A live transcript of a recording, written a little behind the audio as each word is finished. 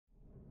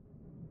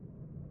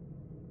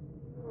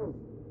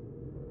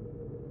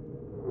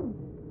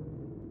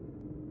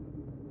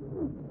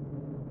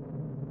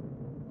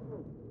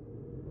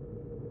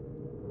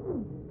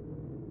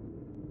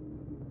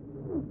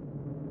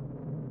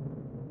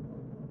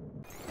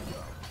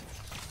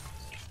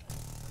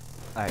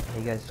Alright,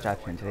 hey guys, it's Josh,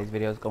 and today's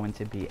video is going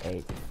to be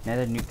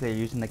another nuclear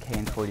using the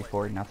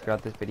KN-44. Now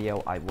throughout this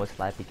video, I was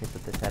flat because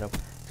of the setup.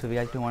 So if you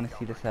guys do want to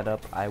see the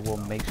setup, I will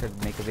make sure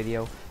to make a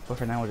video. But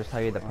for now, I'll just tell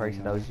you the parts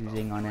that I was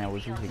using on it. I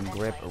was using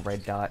grip,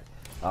 red dot,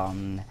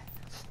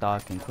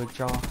 stock, and quick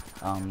draw.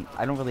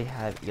 I don't really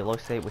have yellow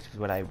state, which is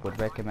what I would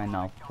recommend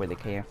for the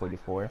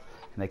KN-44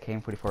 and the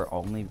KN-44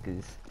 only,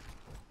 because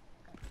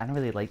I don't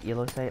really like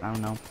yellow sight. I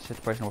don't know, it's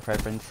just personal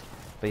preference.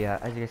 But yeah,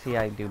 as you can see,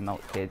 I do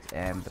melt kits,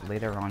 and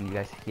later on you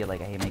guys hear like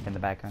a haymaker in the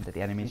background that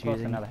the enemy's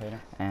using.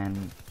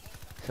 And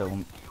so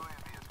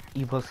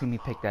you will see me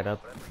pick that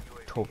up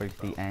towards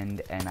the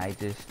end, and I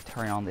just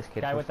turn on this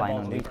kit for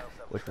final nuke,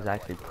 which was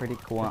actually pretty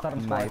cool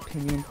in my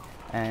opinion.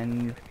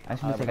 And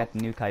as soon as I got the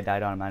nuke, I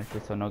died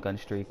automatically, so no gun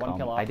streak.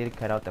 I did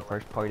cut out the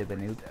first part of the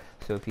nuke,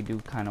 so if you do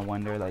kind of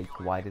wonder like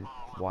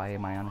why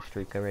am I on a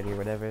streak already or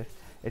whatever,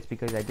 it's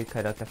because I did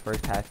cut out the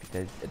first half,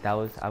 because I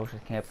was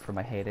just camping for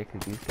my hater,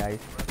 because these guys,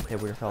 they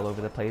were just all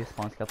over the place,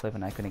 spawn skill flip,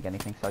 and I couldn't get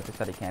anything, so I just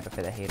started camping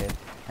for the hater,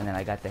 and then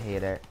I got the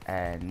hater,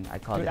 and I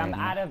called it. Dude, I'm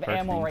out of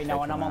ammo right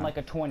now, and I'm on like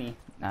a 20.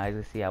 As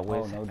you see, I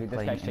was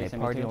playing in a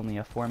party, only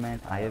a 4-man.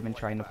 I have been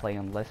trying to play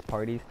in less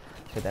parties,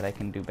 so that I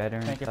can do better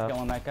and stuff. Thank you for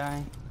killing that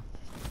guy.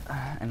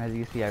 And as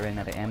you see, I ran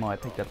out of ammo. I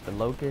picked up the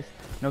locust.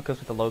 No kills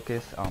with the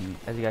locust.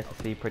 As you guys can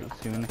see, pretty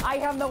soon. I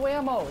have no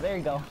ammo. There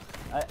you go.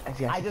 As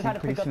you guys can see,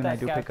 pretty soon I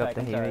do pick up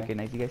the haymaker.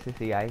 And as you guys can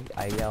see, I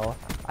yell,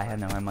 I have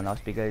no ammo. That's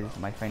because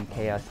my friend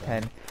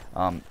Chaos10,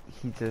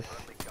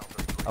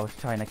 I was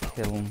trying to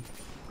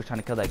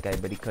kill that guy,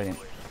 but he couldn't.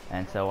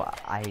 And so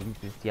I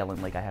just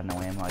yelling like I have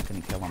no ammo. I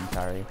couldn't kill him.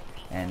 Sorry.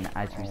 And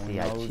as you see,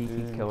 I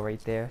cheeky kill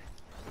right there.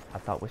 I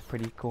thought was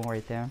pretty cool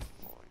right there.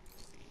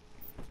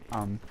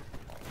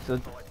 So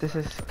this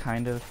is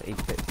kind of a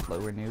bit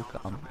slower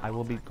nuke. I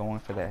will be going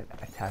for the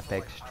Attack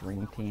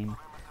Extreme team.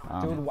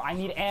 Dude, I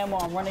need ammo.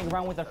 I'm running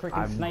around with a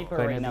freaking sniper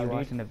right now. I'm gonna be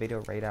watching the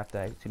video right after,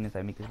 as soon as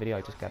I make this video.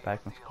 I just got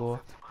back from school.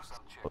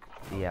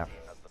 Yeah.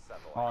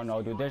 Oh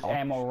no, dude, there's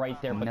ammo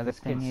right there. Another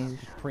thing is,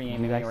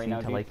 pre-aiming you guys right seem now,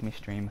 to like me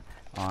stream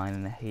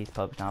on Haze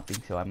Pub Stomping,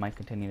 so I might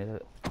continue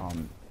to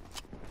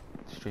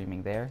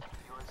streaming there.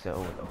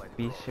 So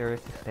be sure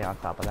to stay on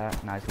top of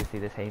that. Now as you see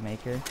this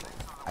haymaker,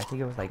 I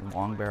think it was like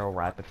long barrel,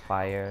 rapid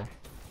fire,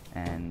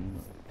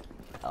 and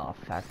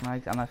fast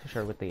mags. I'm not too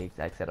sure what the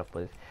exact setup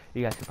was.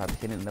 You guys can probably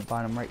see it in the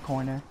bottom right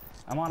corner.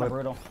 I'm on a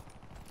brutal.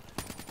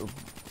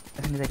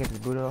 As soon as I get this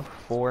brutal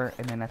 4,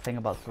 and then I think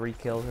about 3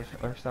 kills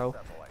or so,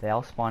 they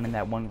all spawn in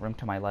that one room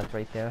to my left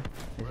right there.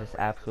 It's just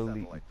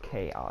absolutely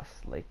chaos.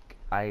 Like,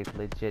 I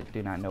legit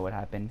do not know what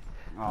happened.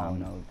 Oh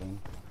no, dude.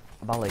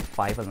 About like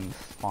 5 of them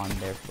spawned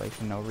there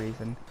for no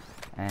reason,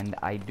 and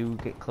I do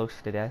get close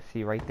to death.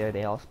 See right there,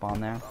 they all spawn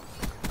there.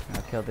 And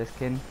I kill this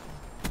kid.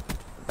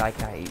 That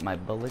guy ate my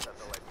bullets,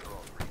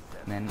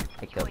 and then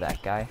I killed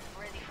that guy,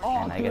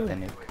 and I get the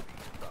nuke.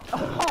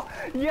 Oh,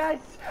 yes,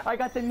 I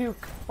got the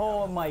nuke.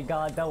 Oh my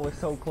god, that was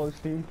so close,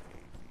 dude.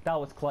 That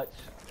was clutch.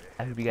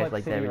 I hope you guys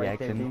like that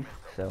reaction.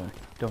 So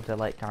don't forget to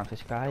like, comment,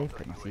 subscribe,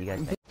 and I'll see you guys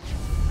next time.